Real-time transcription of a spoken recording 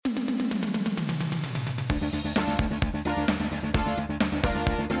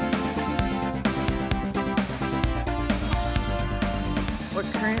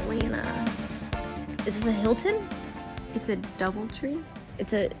Is this a Hilton? It's a DoubleTree?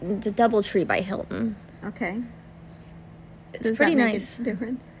 It's a DoubleTree by Hilton. Okay. It's Does pretty that make nice. a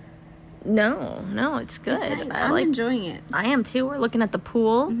difference? No, it's good. It's nice. I'm enjoying it. I am too. We're looking at the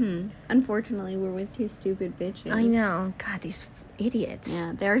pool. Mm-hmm. Unfortunately, we're with two stupid bitches. I know. God, these idiots.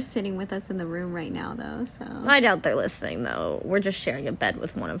 Yeah, they're sitting with us in the room right now, though, so... I doubt they're listening, though. We're just sharing a bed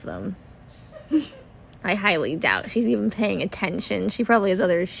with one of them. I highly doubt she's even paying attention. She probably has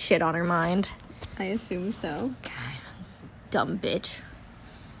other shit on her mind. I assume so. God, dumb bitch.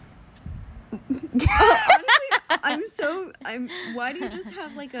 Honestly, why do you just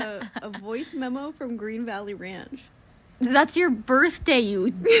have, like, a voice memo from Green Valley Ranch? That's your birthday, you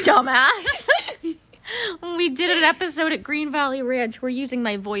dumbass. When we did an episode at Green Valley Ranch, we're using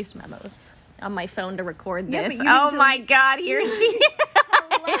my voice memos on my phone to record this. Yeah, oh my God, here she is.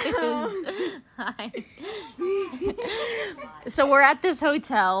 Hello. Hi. So we're at this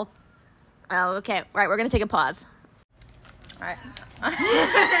hotel. Oh, okay. All right, we're going to take a pause. All right.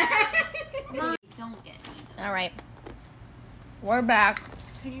 Don't get me. All right. We're back.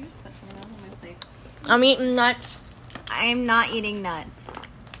 Could you just put some of those on my plate? I'm eating nuts. I'm not eating nuts.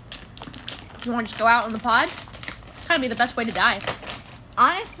 You want to just go out on the pod? Kind of be the best way to die.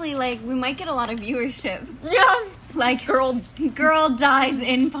 Honestly, like, we might get a lot of viewerships. Yeah. Like, girl dies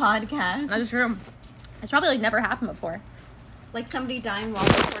in podcast. That's true. It's probably, like, never happened before. Like, somebody dying while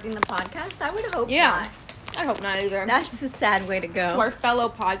recording the podcast? I would hope Yeah. not. I hope not either. That's a sad way to To go. our fellow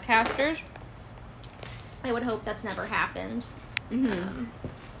podcasters, I would hope that's never happened. Mm-hmm.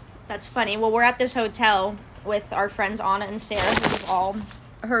 That's funny. Well, we're at this hotel with our friends Anna and Sarah, who we've all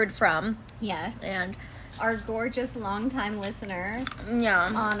heard from. Yes. And, Our gorgeous longtime listener, yeah,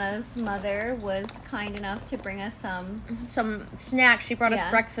 Anna's mother, was kind enough to bring us some... some snacks. She brought us Yeah.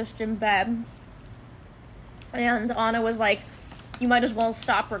 breakfast in bed. And Anna was like, you might as well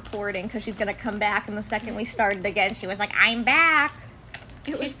stop recording because she's going to come back. And the second we started again, she was like, I'm back.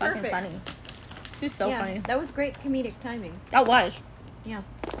 It was She's fucking perfect. funny. She's so funny. That was great comedic timing. That was. Yeah.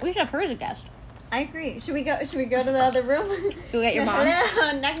 We should have her as a guest. I agree. Should we go to the other room? Go get your mom.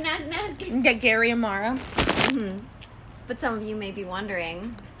 Hello. Knock, knock, knock. Get Gary and Mara. But some of you may be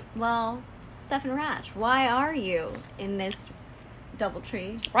wondering, well, Stefan Ratch, why are you in this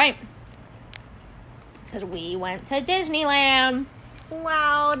DoubleTree? Right. Because we went to Disneyland.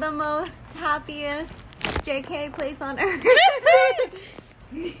 Wow, the most happiest JK place on earth.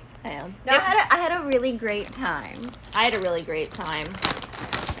 I am. No, I had a really great time. I had a really great time.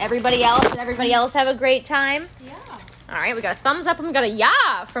 Everybody else? Did everybody else have a great time? Yeah. All right, we got a thumbs up and we got a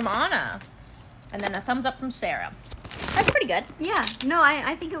yeah from Anna. And then a thumbs up from Sarah. That's pretty good. Yeah. No,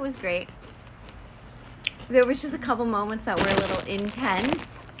 I think it was great. There was just a couple moments that were a little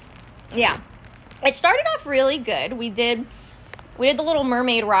intense. Yeah. It started off really good. We did the Little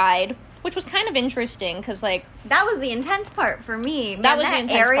Mermaid ride, which was kind of interesting because, like... That was the intense part for me. That was the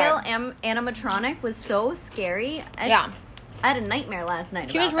intense Ariel part. animatronic was so scary. Yeah. I had a nightmare last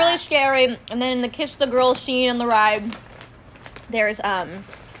night She about was really that. scary. And then in the Kiss the Girl scene on the ride, there's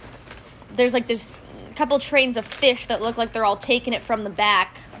like this couple trains of fish that look like they're all taking it from the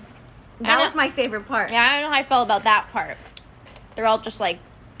back. That was my favorite part. Yeah, I don't know how I felt about that part. They're all just like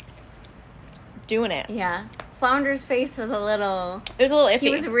doing it. Yeah. Flounder's face was a little... It was a little iffy. He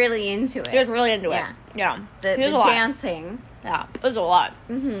was really into it. He was really into Yeah. it. Yeah. The He was a lot. dancing. Yeah, it was a lot.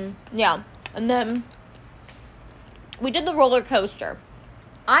 Mm-hmm. Yeah. And then we did the roller coaster.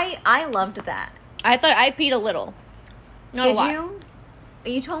 I loved that. I thought I peed a little. Not a Did lot. you?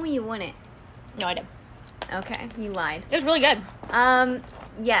 You told me you wouldn't. No, I did. Okay, you lied. It was really good.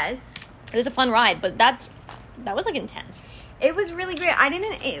 Yes. It was a fun ride, but that was like intense. It was really great. I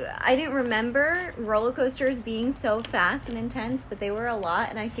didn't remember roller coasters being so fast and intense, but they were a lot,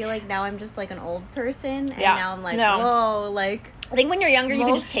 and I feel like now I'm just like an old person, and Yeah. now I'm like, No. whoa, like... I think when you're younger, you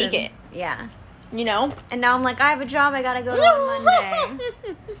can just take motion. it. Yeah. You know? And now I'm like, I have a job I gotta go to on Monday.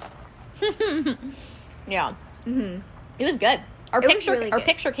 Yeah. Mm-hmm. It was good. Our It was picture really our good.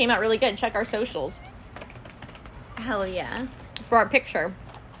 picture came out really good. Check our socials Hell yeah. for our picture.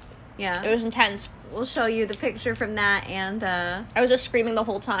 Yeah. It was intense. We'll show you the picture from that, and I was just screaming the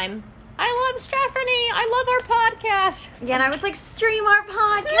whole time. I love Stephanie. I love our podcast. yeah, and I was like, stream our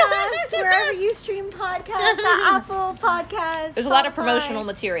podcast wherever you stream podcasts, the Apple Podcast. There's a lot of Spotify. promotional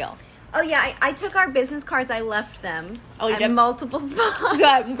material. Oh yeah, I took our business cards. I left them Oh, you at did? multiple spots.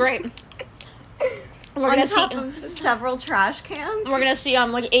 Good, great. We're On gonna top see. of several trash cans. We're gonna see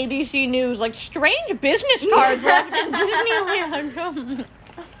on like ABC News like strange business cards left in Disneyland.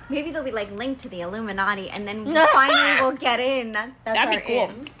 Maybe they'll be like linked to the Illuminati, and then finally we'll get in. That's That'd be our cool.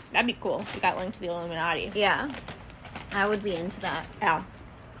 in. That'd be cool. If we got linked to the Illuminati. Yeah, I would be into that. Yeah.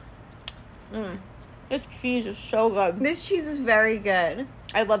 This cheese is so good. This cheese is very good.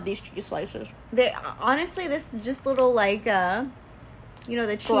 I love these cheese slices. Honestly, this is just little, like, the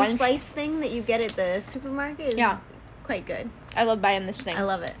cheese Crunch. slice thing that you get at the supermarket is quite good. I love buying this thing. I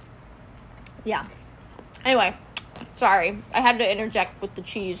love it. Yeah. Anyway, sorry. I had to interject with the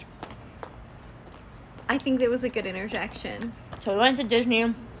cheese. I think that was a good interjection. So we went to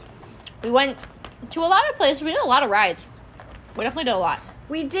Disney. We went to a lot of places. We did a lot of rides. We definitely did a lot.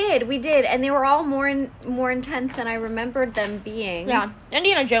 We did, and they were all more intense than I remembered them being. Yeah.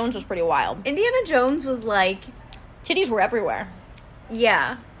 Indiana Jones was pretty wild. Indiana Jones was like... Titties were everywhere.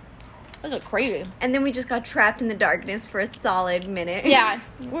 Yeah. That was crazy. And then we just got trapped in the darkness for a solid minute. Yeah.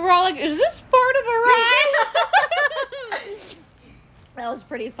 We were all like, is this part of the ride? That was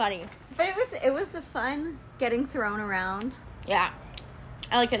pretty funny. But it was a fun getting thrown around. Yeah.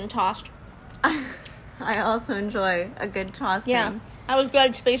 I like getting tossed. I also enjoy a good tossing. Yeah. That was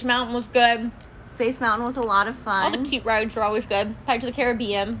good. Space Mountain was good. Space Mountain was a lot of fun. All the cute rides are always good. Pirates of the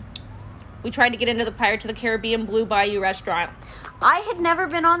Caribbean. We tried to get into the Pirates of the Caribbean Blue Bayou restaurant. I had never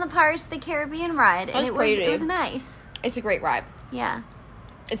been on the Pirates of the Caribbean ride, and it crazy. was nice. It's a great ride. Yeah.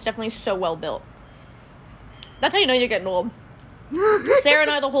 It's definitely so well built. That's how you know you're getting old. Sarah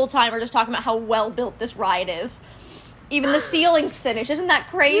and I the whole time are just talking about how well built this ride is. Even the ceiling's finished. Isn't that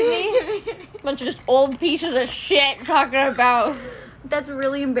crazy? Bunch of just old pieces of shit talking about. That's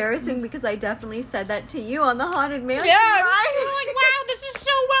really embarrassing because I definitely said that to you on the Haunted Mansion Yeah. ride. We're like, wow, this is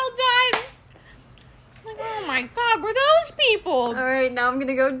so well done. Like, oh my god, we're those people. All right, now I'm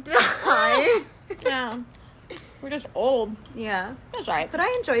gonna go die. Yeah. We're just old. Yeah. That's right. But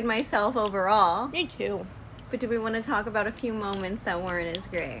I enjoyed myself overall. Me too. But do we want to talk about a few moments that weren't as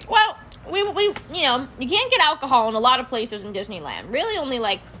great? Well, we you can't get alcohol in a lot of places in Disneyland. Really only,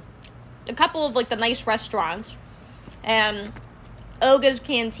 like, a couple of, like, the nice restaurants. And Oga's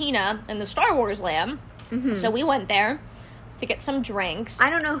Cantina in the Star Wars land. Mm-hmm. So we went there to get some drinks. I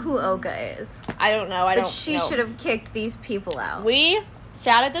don't know who Oga is. I don't know. But she should have kicked these people out. We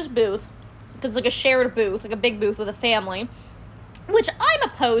sat at this booth, because it's like a shared booth, like a big booth with a family. Which I'm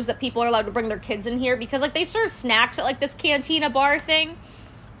opposed that people are allowed to bring their kids in here because, like, they serve snacks at, like, this cantina bar thing,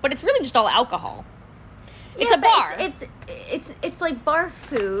 but it's really just all alcohol. It's a bar. It's like bar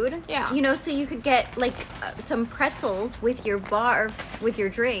food. Yeah. So you could get, like, some pretzels with your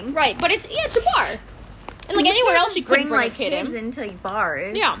drink. Right, but it's a bar. And, like, anywhere else you couldn't bring a kid kids into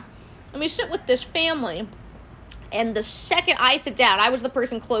bars. Yeah. And we sit with this family, and the second I sit down, I was the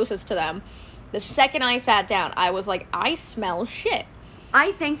person closest to them. The second I sat down, I was like, I smell shit.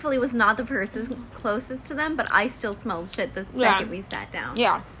 I thankfully was not the person closest to them, but I still smelled shit the second we sat down.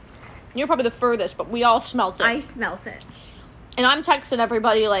 Yeah. You're probably the furthest, but we all smelled it. I smelt it. And I'm texting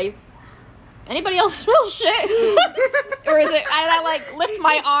everybody, like, anybody else smell shit? Or is it, and I, like, lift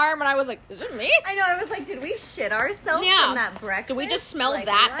my arm, and I was like, is it me? I know, I was like, did we shit ourselves from that breakfast? Did we just smell like,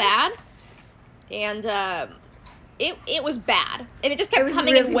 that bad? And, It was bad. And it just kept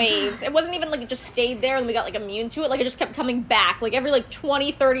coming in waves. It wasn't even like it just stayed there and we got like immune to it. Like it just kept coming back. Like every like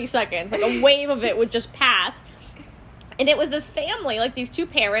 20, 30 seconds. Like a wave of it would just pass. And it was this family, like these two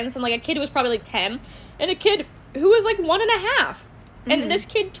parents and like a kid who was probably like 10. And a kid who was like 1.5. Mm-hmm. And this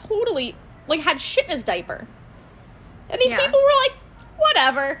kid totally like had shit in his diaper. And these people were like,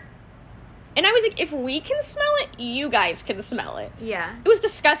 whatever. And I was like, if we can smell it, you guys can smell it. Yeah. It was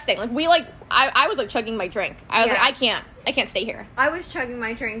disgusting. Like, I was, like, chugging my drink. I was like, I can't stay here. I was chugging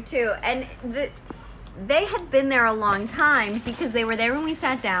my drink, too. And they had been there a long time because they were there when we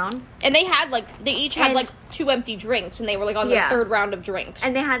sat down. And they had, like, they each had, like, 2 empty drinks. And they were, like, on their third round of drinks.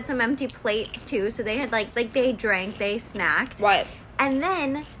 And they had some empty plates, too. So they had, like they drank, they snacked. Right. And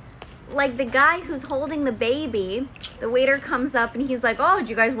then... like, the guy who's holding the baby, the waiter comes up and he's like, oh, do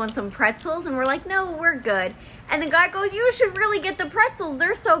you guys want some pretzels? And we're like, no, we're good. And the guy goes, you should really get the pretzels.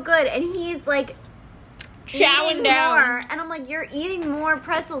 They're so good. And he's, like, chowing down. More. And I'm like, you're eating more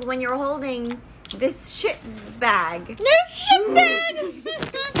pretzels when you're holding this shit bag. No shit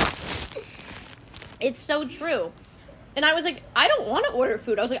bag! It's so true. And I was like, I don't want to order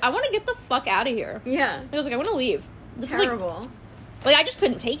food. I was like, I want to get the fuck out of here. Yeah. I was like, I want to leave. Terrible. Like, I just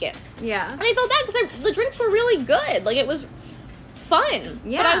couldn't take it. Yeah. And I felt bad because the drinks were really good. Like, it was fun.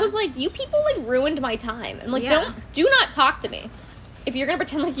 Yeah. But I was like, you people, like, ruined my time. And, like, do not talk to me. If you're going to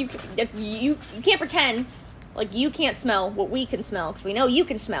pretend like you can't pretend like you can't smell what we can smell, because we know you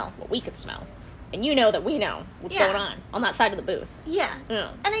can smell what we can smell. And you know that we know what's going on that side of the booth. Yeah. And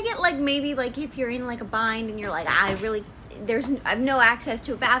I get, like, maybe, like, if you're in, like, a bind and you're like, I have no access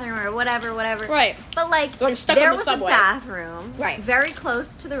to a bathroom or whatever. Right. But, like, there was a bathroom. Right. Very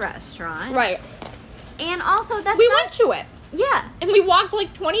close to the restaurant. Right. And also, we went to it. Yeah. And we walked,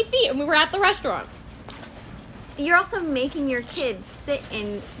 like, 20 feet and we were at the restaurant. you're also making your kids sit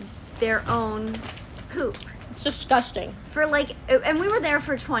in their own poop. It's disgusting. For like, and we were there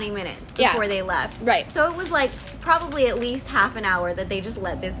for 20 minutes before they left. Right. So it was like probably at least half an hour that they just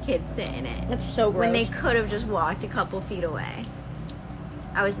let this kid sit in it. That's so gross. When they could have just walked a couple feet away.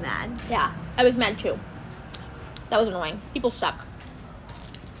 I was mad. Yeah, I was mad too. That was annoying. People suck.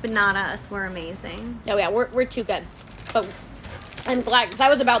 But not us. We're amazing. Oh yeah, we're too good. But I'm glad, because I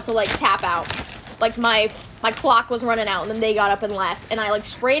was about to like tap out. Like my clock was running out, and then they got up and left, and I like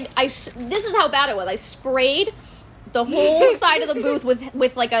sprayed. This is how bad it was. I sprayed the whole side of the booth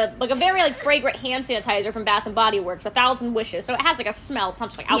with like a very like fragrant hand sanitizer from Bath and Body Works, 1,000 Wishes. So it has like a smell. It's not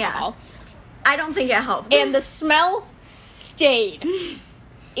just like alcohol. Yeah. I don't think it helped. And the smell stayed.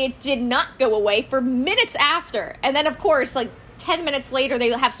 It did not go away for minutes after. And then of course, like 10 minutes later, they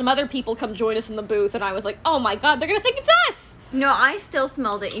have some other people come join us in the booth, and I was like, oh my god, they're gonna think it's us. No, I still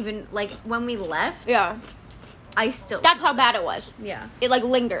smelled it even like when we left. Yeah. That's how bad it was. Yeah. It like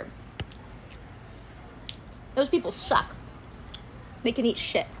lingered. Those people suck. They can eat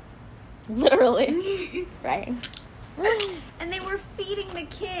shit. Literally. Right. And they were feeding the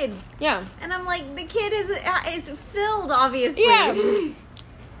kid. Yeah. And I'm like, the kid is filled, obviously. Yeah.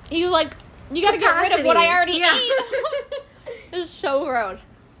 He was like, you gotta get rid of what I already ate. It was so gross.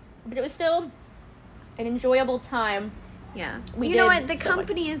 But it was still an enjoyable time. Yeah. You know what? The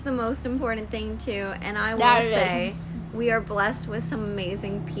company is the most important thing, too. And I will say, we are blessed with some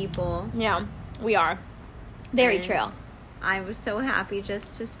amazing people. Yeah, we are. Very true. I was so happy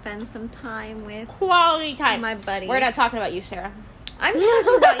just to spend some time with quality time. My buddies. We're not talking about you, Sarah. I'm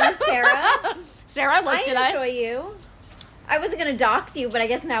talking about you, Sarah. Sarah looked at us. I enjoy you. I wasn't going to dox you, but I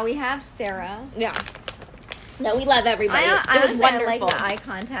guess now we have Sarah. Yeah. No, we love everybody. It was wonderful. I like the eye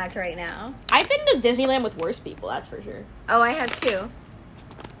contact right now. I've been to Disneyland with worse people, that's for sure. Oh, I have too.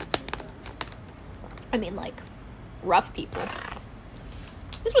 I mean, like, rough people.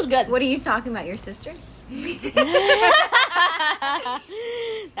 This was good. What are you talking about, your sister?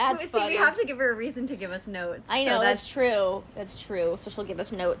 That's funny. See, we have to give her a reason to give us notes. I know, that's true. That's true. So she'll give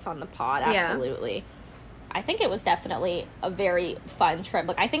us notes on the pod, absolutely. Yeah. I think it was definitely a very fun trip.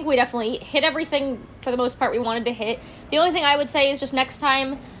 Like, I think we definitely hit everything for the most part we wanted to hit. The only thing I would say is just next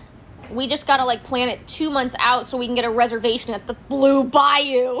time, we just gotta, like, plan it 2 months out so we can get a reservation at the Blue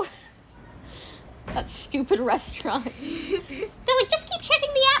Bayou. That stupid restaurant. They're like, just keep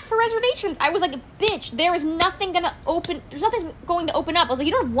checking the app for reservations. I was like, bitch, there's nothing going to open up. I was like,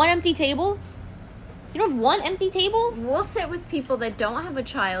 you don't have one empty table? You don't have one empty table? Like, we'll sit with people that don't have a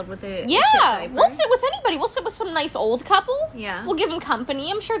child with a shit diaper. We'll sit with anybody. We'll sit with some nice old couple. Yeah. We'll give them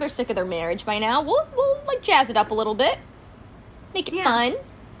company. I'm sure they're sick of their marriage by now. We'll like, jazz it up a little bit. Make it fun.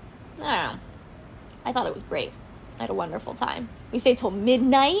 I don't know. I thought it was great. I had a wonderful time. We stayed till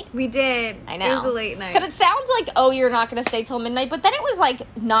midnight. We did. I know. It was a late night. Because it sounds like, oh, you're not going to stay till midnight. But then it was like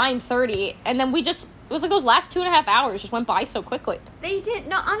 9:30. And then it was like those last 2.5 hours just went by so quickly. They did.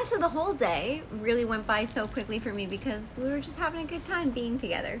 No, honestly, the whole day really went by so quickly for me because we were just having a good time being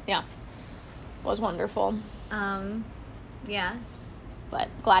together. Yeah. It was wonderful. Yeah. But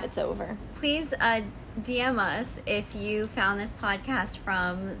glad it's over. Please DM us if you found this podcast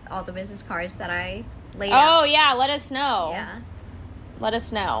from all the business cards that I laid out. Oh, yeah. Let us know. Yeah. Let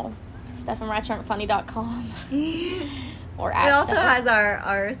us know. StephanRatchAren'tFunny.com. Or It ask also has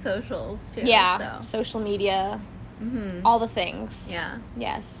our socials, too. Yeah. So. Social media. Mm-hmm. All the things. Yeah.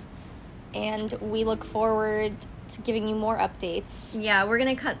 Yes. And we look forward to giving you more updates. Yeah, we're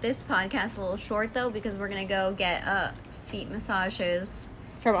going to cut this podcast a little short, though, because we're going to go get feet massages.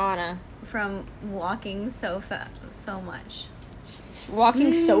 From Anna. From walking so much.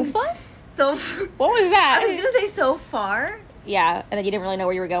 Walking sofa? So what was that? I was going to say so far. Yeah, and then you didn't really know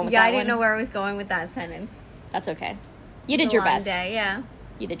where you were going with that Yeah, I didn't know where I was going with that sentence. That's okay. You did your best. Day, yeah.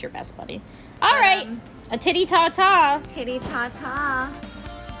 You did your best, buddy. All right. A titty-ta-ta. Titty-ta-ta.